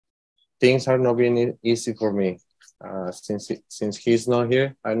things are not being easy for me since he's not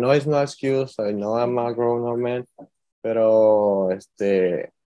here. I know it's no excuse. I know I'm a grown-up man, pero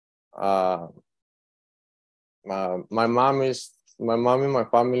my mom and my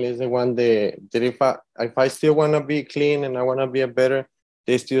family is the one that if I still want to be clean and I want to be a better,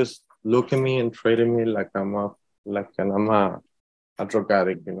 they still look at me and treat me like I'm a drug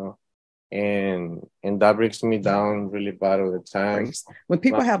addict, you know. And that breaks me down really bad all the time. When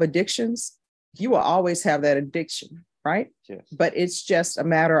people have addictions, you will always have that addiction, right? Yes. But it's just a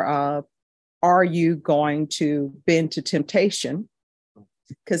matter of, are you going to bend to temptation?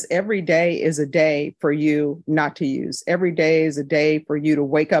 Because every day is a day for you not to use. Every day is a day for you to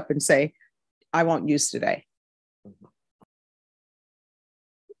wake up and say, I won't use today. Mm-hmm.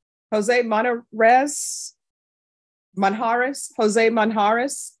 Jose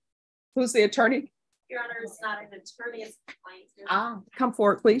Manjares, who's the attorney? Your Honor, it's not an attorney, it's a compliance. Come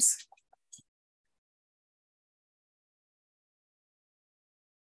forward, please.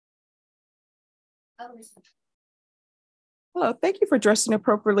 Hello, thank you for dressing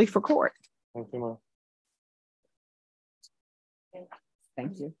appropriately for court. Thank you, ma'am.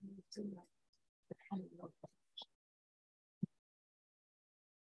 Thank you.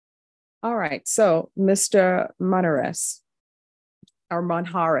 All right, so Mr. Manjares, or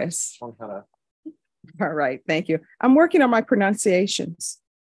Manjares. All right, thank you. I'm working on my pronunciations.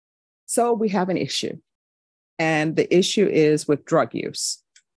 So we have an issue, and the issue is with drug use.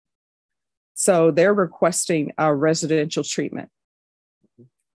 So they're requesting a residential treatment.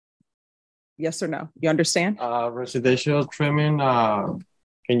 Yes or no? You understand? Residential treatment,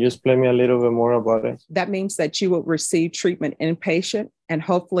 can you explain me a little bit more about it? That means that you will receive treatment inpatient, and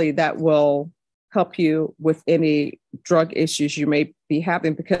hopefully that will help you with any drug issues you may be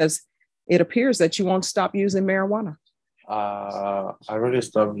having, because it appears that you won't stop using marijuana. I already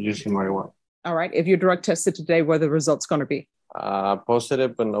stopped using marijuana. All right. If you're drug tested today, what are the results going to be?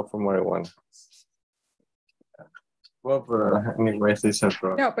 Positive, but not for marijuana. Well, anyways, it's a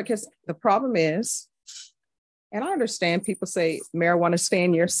drug. No, because the problem is, and I understand people say marijuana stay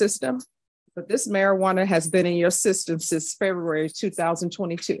in your system, but this marijuana has been in your system since February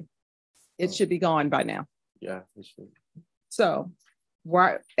 2022. It should be gone by now. Yeah, it should. So,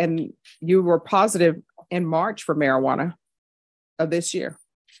 why? And you were positive in March for marijuana of this year.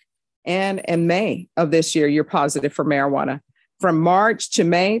 And in May of this year, you're positive for marijuana. From March to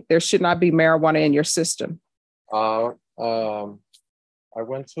May, there should not be marijuana in your system. I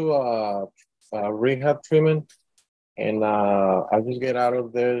went to a rehab treatment, and I just get out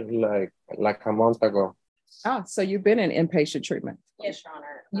of there like a month ago. So you've been in inpatient treatment. Yes, Your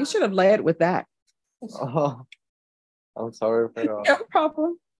Honor. You should have led with that. Oh, I'm sorry for that. No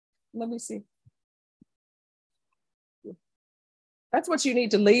problem. Let me see. That's what you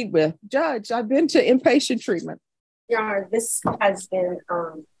need to lead with. Judge, I've been to inpatient treatment. Your Honor, this has been,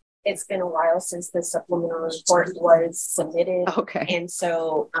 it's been a while since the supplemental report was submitted. Okay. And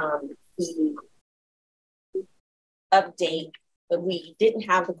so the update, but we didn't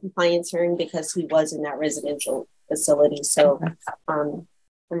have the compliance hearing because he was in that residential facility. So from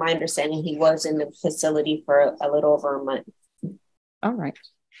my understanding, he was in the facility for a little over a month. All right.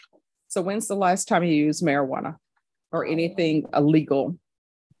 So when's the last time you used marijuana or anything illegal?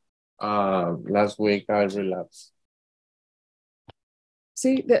 Last week I relapsed.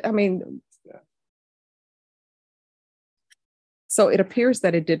 See, I mean, yeah. So it appears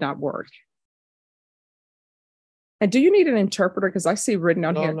that it did not work. And do you need an interpreter? Because I see written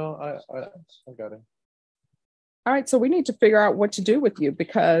on here. No, I got it. All right, so we need to figure out what to do with you,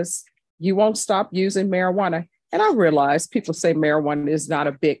 because you won't stop using marijuana. And I realize people say marijuana is not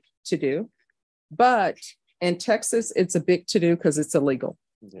a big to-do, but in Texas, it's a big to-do because it's illegal.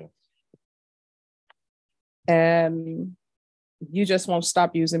 Yeah. And you just won't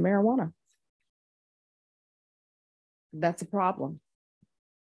stop using marijuana. That's a problem.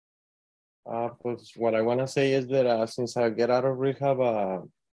 But what I want to say is that since I get out of rehab,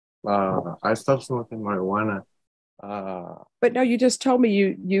 I stopped smoking marijuana. But no, you just told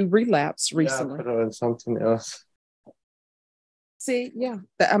me you relapsed recently. Yeah, but it's something else. See, yeah,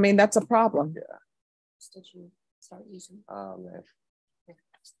 I mean, that's a problem. Yeah. Did you start using? Man.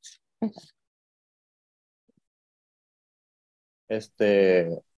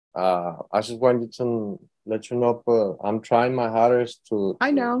 I just wanted to let you know, but I'm trying my hardest to.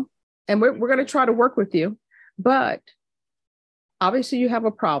 I know, and we're going to try to work with you, but obviously you have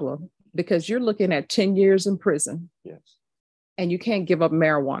a problem because you're looking at 10 years in prison. Yes. And you can't give up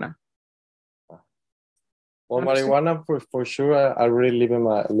marijuana. Well, marijuana for sure, I really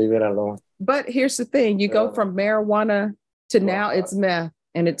leave it alone. But here's the thing: you go from marijuana to now it's meth.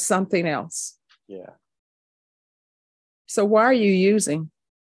 and it's something else. Yeah. So why are you using?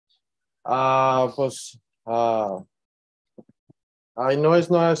 Pues, I know it's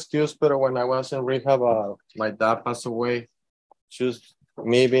not an excuse, but when I was in rehab, my dad passed away. Just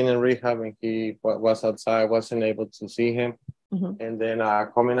me being in rehab, and he was outside, wasn't able to see him. Mm-hmm. And then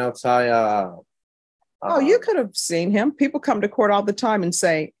coming outside. Oh, you could have seen him. People come to court all the time and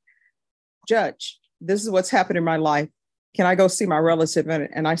say, Judge, this is what's happened in my life. Can I go see my relative?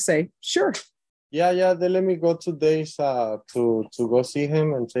 And I say, sure. Yeah, they let me go 2 days to go see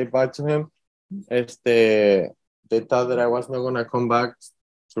him and say bye to him. They thought that I was not gonna come back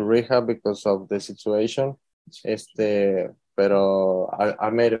to rehab because of the situation. Pero I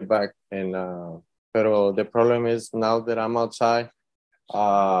made it back, and pero the problem is now that I'm outside,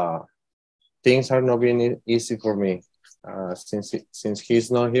 things are not being easy for me. Since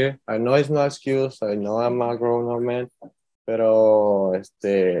he's not here, I know it's no excuse. I know I'm a grown-up man, pero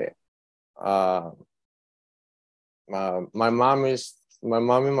my mom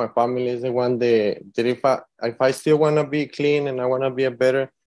and my family is the one that if I still want to be clean and I want to be a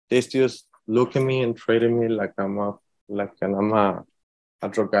better, they still look at me and treat me like I'm a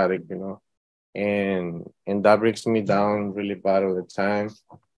drug addict, you know, and that brings me down really bad all the time.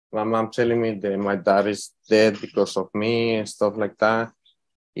 My mom telling me that my dad is dead because of me and stuff like that.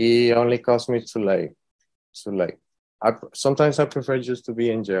 It only caused me to sometimes I prefer just to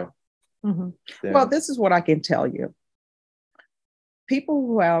be in jail. Mm-hmm. Yeah. Well, this is what I can tell you. People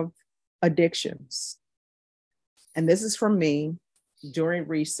who have addictions, and this is from me during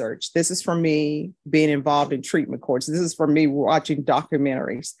research, this is from me being involved in treatment courts, this is from me watching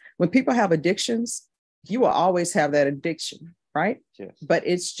documentaries. When people have addictions, you will always have that addiction, right? Yes. But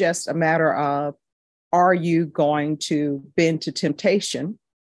it's just a matter of, are you going to bend to temptation?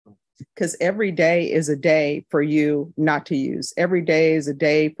 Because every day is a day for you not to use. Every day is a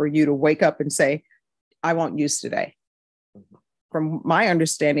day for you to wake up and say, I won't use today. Mm-hmm. From my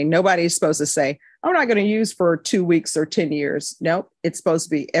understanding, nobody is supposed to say, I'm not going to use for 2 weeks or 10 years. No, it's supposed to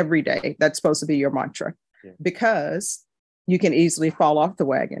be every day. That's supposed to be your mantra, because you can easily fall off the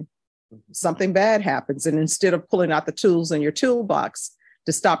wagon. Mm-hmm. Something bad happens. And instead of pulling out the tools in your toolbox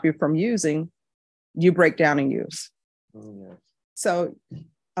to stop you from using, you break down and use. Mm-hmm. So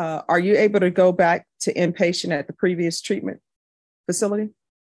are you able to go back to inpatient at the previous treatment facility?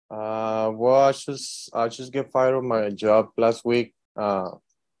 Well, I just get fired of my job last week.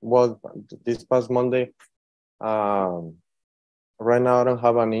 This past Monday. Right now I don't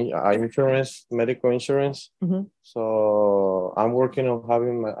have any medical insurance. Mm-hmm. So I'm working on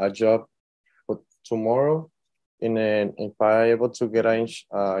having a job for tomorrow. And then if I'm able to get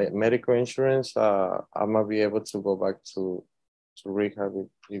medical insurance, I might be able to go back to rehab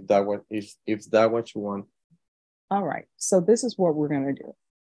if that's what you want. All right. So this is what we're going to do.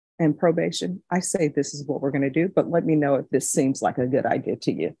 In probation, I say this is what we're going to do, but let me know if this seems like a good idea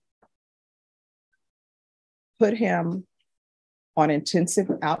to you. Put him on intensive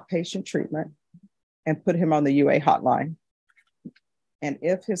outpatient treatment and put him on the UA hotline. And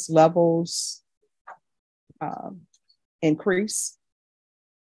if his levels increase,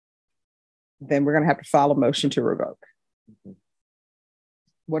 then we're going to have to file a motion to revoke. Mm-hmm.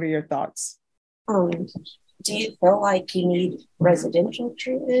 What are your thoughts? Do you feel like you need residential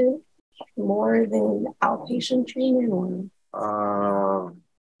treatment more than outpatient treatment? Or?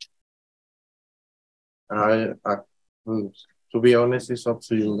 To be honest, it's up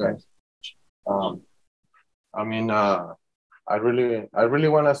to you guys. I mean, I really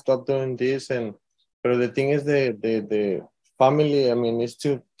want to stop doing this, but the thing is, the family, I mean, is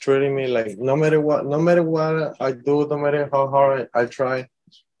still treating me like no matter what I do, no matter how hard I try,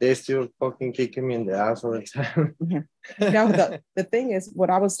 they still fucking kicking me in the ass all the time. No, the thing is,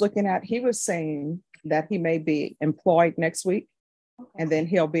 what I was looking at, he was saying that he may be employed next week, and then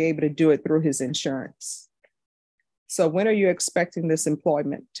he'll be able to do it through his insurance. So when are you expecting this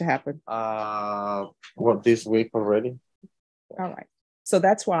employment to happen? This week already. All right. So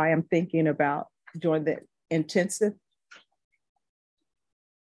that's why I'm thinking about doing the intensive.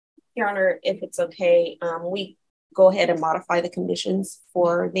 Your Honor, if it's okay, we go ahead and modify the conditions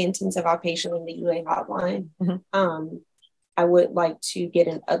for the intensive outpatient and the UA hotline. Mm-hmm. I would like to get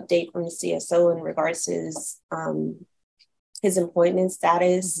an update from the CSO in regards to his employment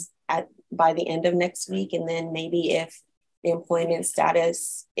status by the end of next week. And then maybe if the employment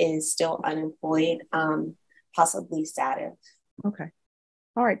status is still unemployed, possibly status. Okay.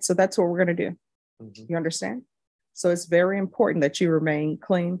 All right. So that's what we're going to do. Mm-hmm. You understand? So it's very important that you remain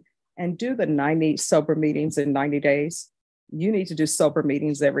clean and do the 90 sober meetings in 90 days. You need to do sober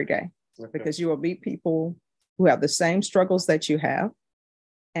meetings every day, okay, because you will meet people who have the same struggles that you have.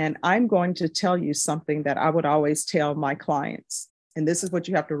 And I'm going to tell you something that I would always tell my clients. And this is what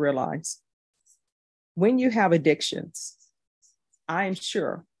you have to realize. When you have addictions, I'm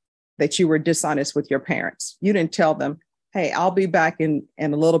sure that you were dishonest with your parents. You didn't tell them, hey, I'll be back in a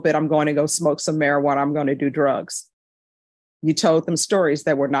little bit. I'm going to go smoke some marijuana. I'm going to do drugs. You told them stories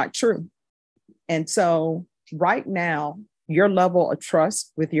that were not true. And so right now, your level of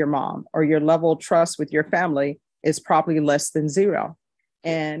trust with your mom or your level of trust with your family is probably less than zero.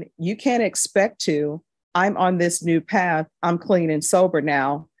 And you can't expect to, I'm on this new path. I'm clean and sober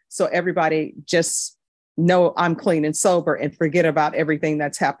now. So everybody just know I'm clean and sober and forget about everything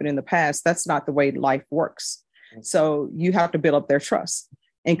that's happened in the past. That's not the way life works. So you have to build up their trust.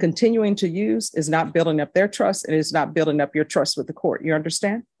 And continuing to use is not building up their trust, and it's not building up your trust with the court. You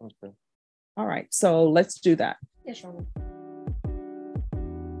understand? Okay. All right. So let's do that. Yes, Your Honor.